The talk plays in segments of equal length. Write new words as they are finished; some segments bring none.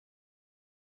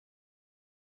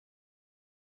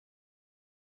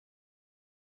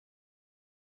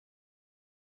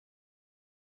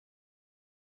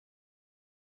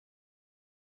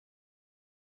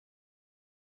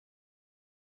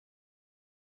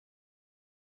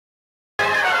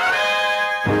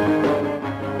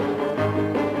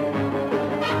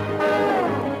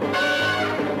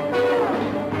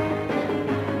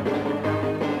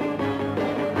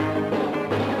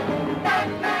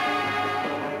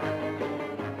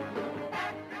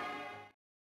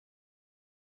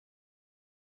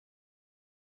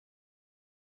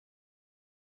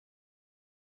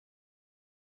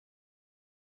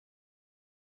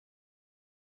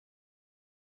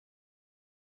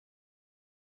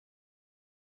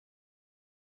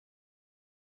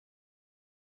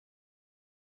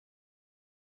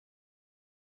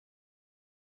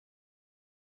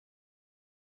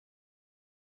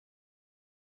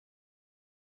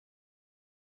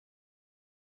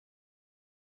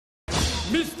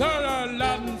Mr.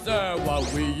 Lancer,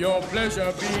 what will your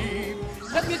pleasure be?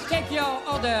 Let me take your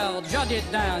order, jot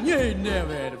it down. You ain't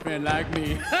never had a friend like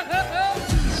me.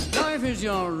 Life is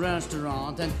your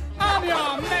restaurant, and I'm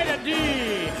your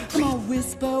melody. Come on,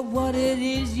 whisper what it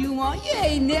is you want. You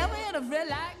ain't never had a friend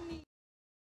like me.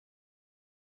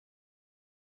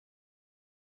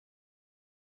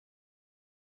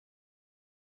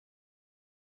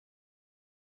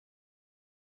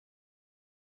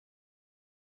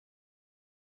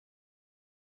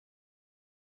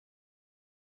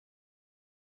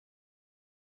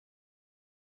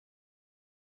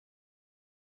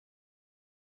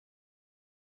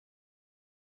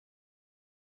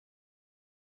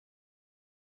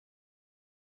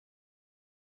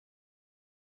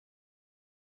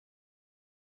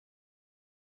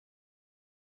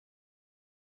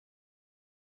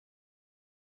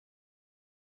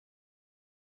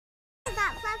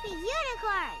 That fluffy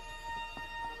unicorn.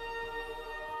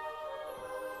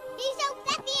 He's so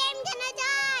fluffy, I'm gonna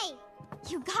die.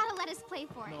 You gotta let us play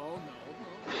for it. No.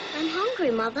 I'm hungry,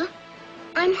 Mother.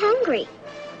 I'm hungry.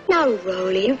 Now,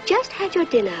 Rolly, you've just had your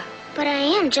dinner. But I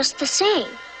am just the same.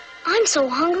 I'm so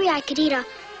hungry I could eat a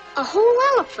whole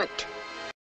elephant.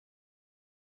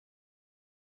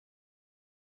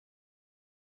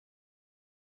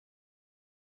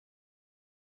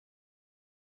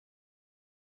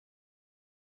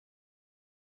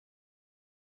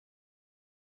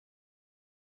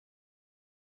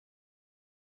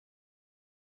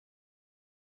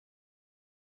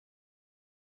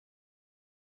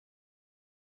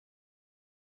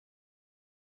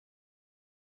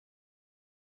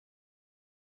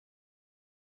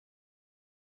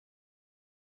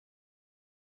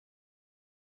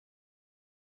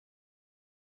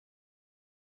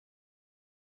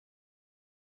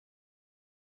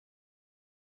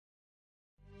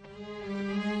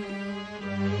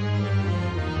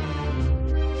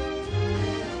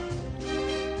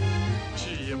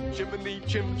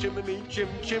 Chimney,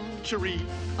 chim-chiree.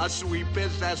 A sweep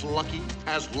is as lucky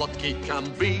can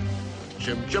be.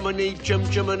 Chimney,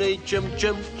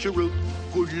 chim-chiroo.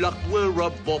 Good luck, we're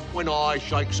above when I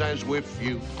shake hands with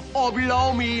you. Or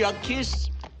blow me a kiss.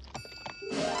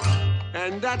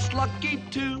 And that's lucky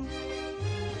too.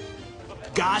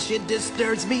 Gosh, it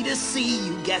disturbs me to see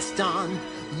you, Gaston,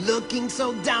 looking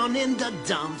so down in the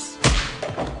dumps.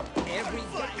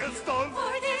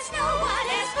 For there's no one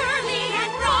as burly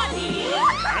and brawny.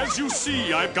 As you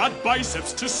see, I've got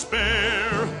biceps to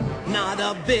spare. Not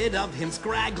a bit of him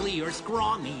scraggly or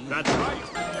scrawny. That's right.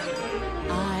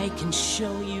 I can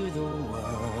show you the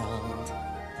world,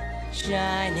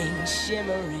 shining,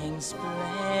 shimmering,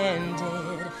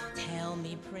 splendid. Tell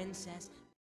me, princess.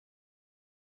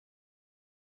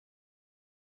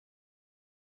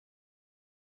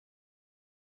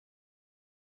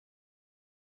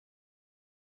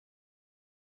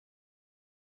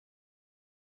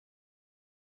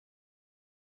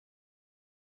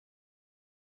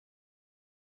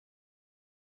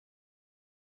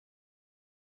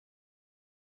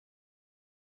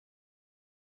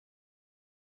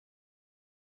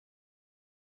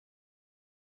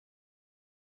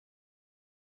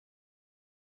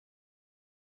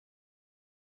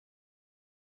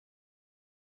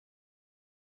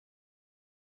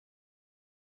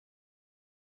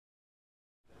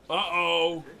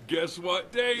 Uh-oh, guess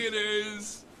what day it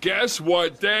is? Guess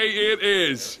what day it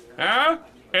is? Huh?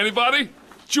 Anybody?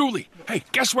 Julie, hey,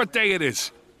 guess what day it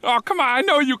is? Oh, come on, I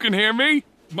know you can hear me.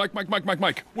 Mike.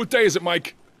 What day is it,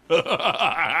 Mike?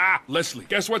 Leslie,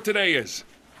 guess what today is?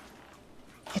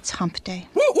 It's hump day.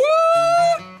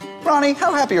 Woo-woo! Ronnie,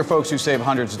 how happy are folks who save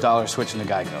hundreds of dollars switching to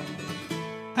Geico?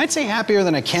 I'd say happier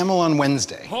than a camel on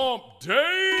Wednesday. Hump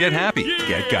day! Get happy. Yeah!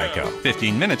 Get Geico.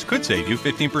 15 minutes could save you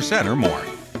 15% or more.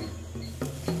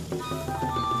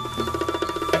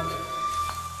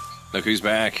 Look who's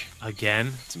back.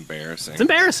 Again? It's embarrassing. It's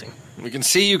embarrassing. We can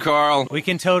see you, Carl. We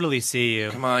can totally see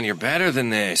you. Come on, you're better than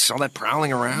this. All that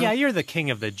prowling around. Yeah, you're the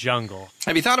king of the jungle.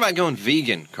 Have you thought about going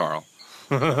vegan, Carl?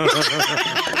 You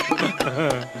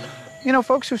know,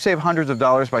 folks who save hundreds of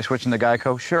dollars by switching to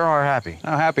Geico sure are happy.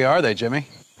 How happy are they, Jimmy?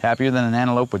 Happier than an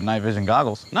antelope with night vision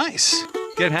goggles. Nice.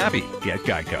 Get happy. Get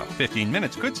Geico. 15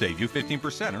 minutes could save you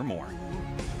 15% or more.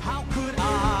 How could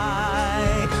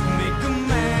I make a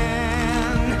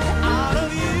man out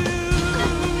of you?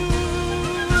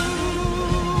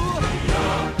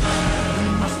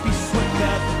 You must be swept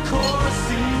at the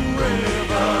coursing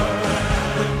river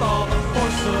with all the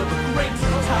force of a great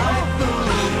typhoon,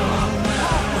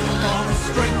 with all the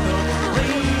strength of a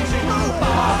raging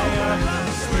fire,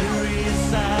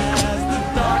 mysterious as the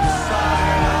dark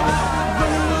side of the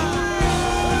moon.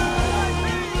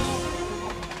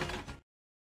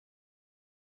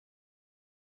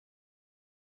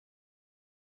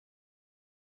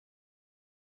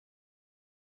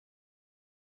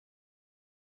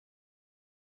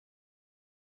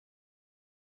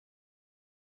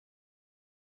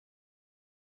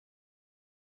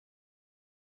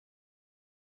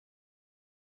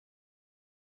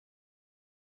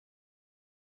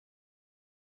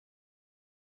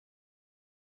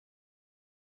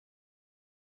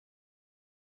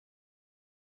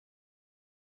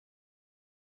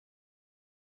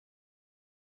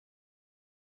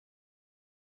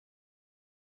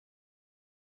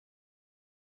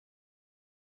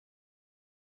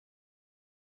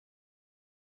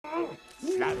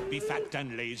 Flabby, fat,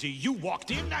 and lazy, you walked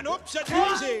in and ups a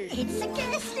daisy. It's a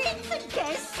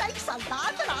guest, sakes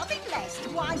alive that I'll be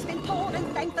blessed. Wine's been poured and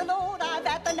thank the Lord I've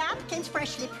had the napkins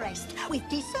freshly pressed. With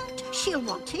dessert, she'll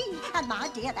want tea, and my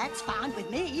dear, that's fine with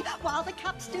me. While the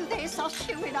cups do this, I'll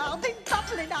chew it, I'll be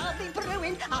bubbling, I'll be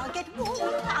brewing, I'll get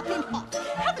warm, piping hot.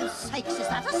 Heaven's sakes, is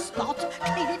that a spot?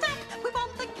 Clean it up, we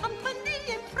want the company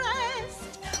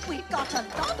impressed. We've got a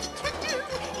lot to do.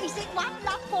 Is it one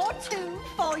love or two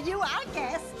for you, our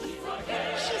guest?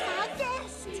 She's our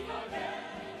guest.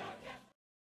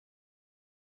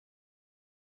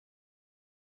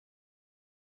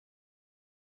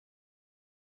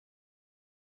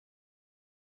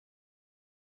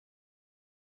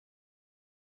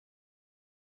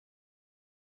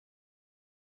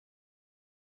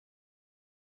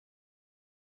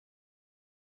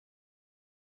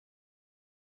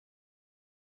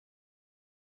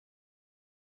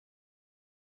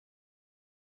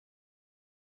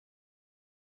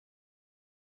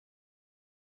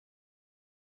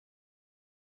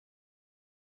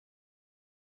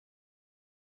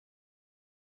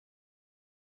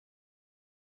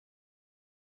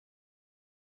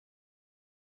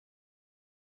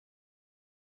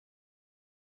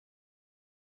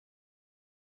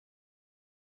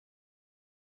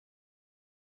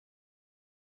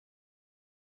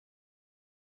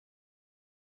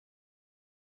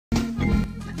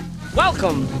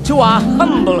 Welcome to our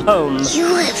humble home.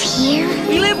 You live here?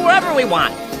 We live wherever we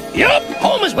want. Yup,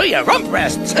 home is where your rump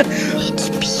rests. It's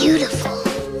beautiful.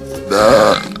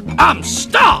 I'm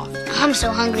starved. I'm so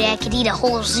hungry I could eat a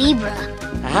whole zebra.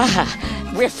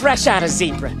 Ah, we're fresh out of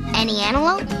zebra. Any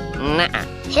antelope? Nuh-uh.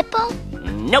 Hippo?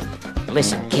 Nope.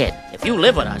 Listen, kid, if you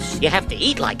live with us, you have to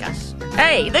eat like us.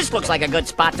 Hey, this looks like a good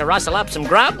spot to rustle up some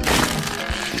grub.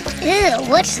 Ew,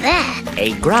 what's that?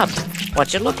 A grub.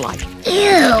 What's it look like?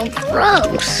 Ew,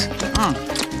 gross.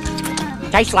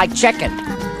 Tastes like chicken.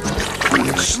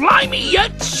 Slimy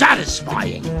yet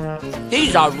satisfying.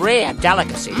 These are rare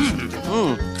delicacies.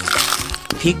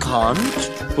 Pecans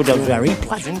with a very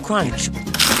pleasant crunch.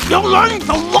 You're learning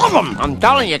to love them. I'm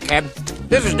telling you, kid,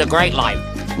 this is the great life.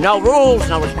 No rules,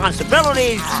 no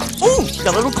responsibilities. Ooh,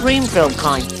 the little cream-filled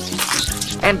kind.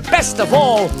 And best of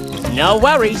all, no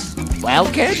worries.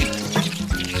 Well, kid?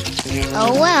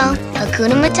 Oh well,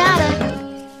 Hakuna Matata.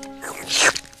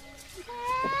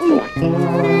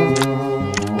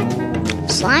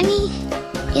 Slimy,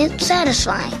 yet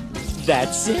satisfying.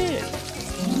 That's it.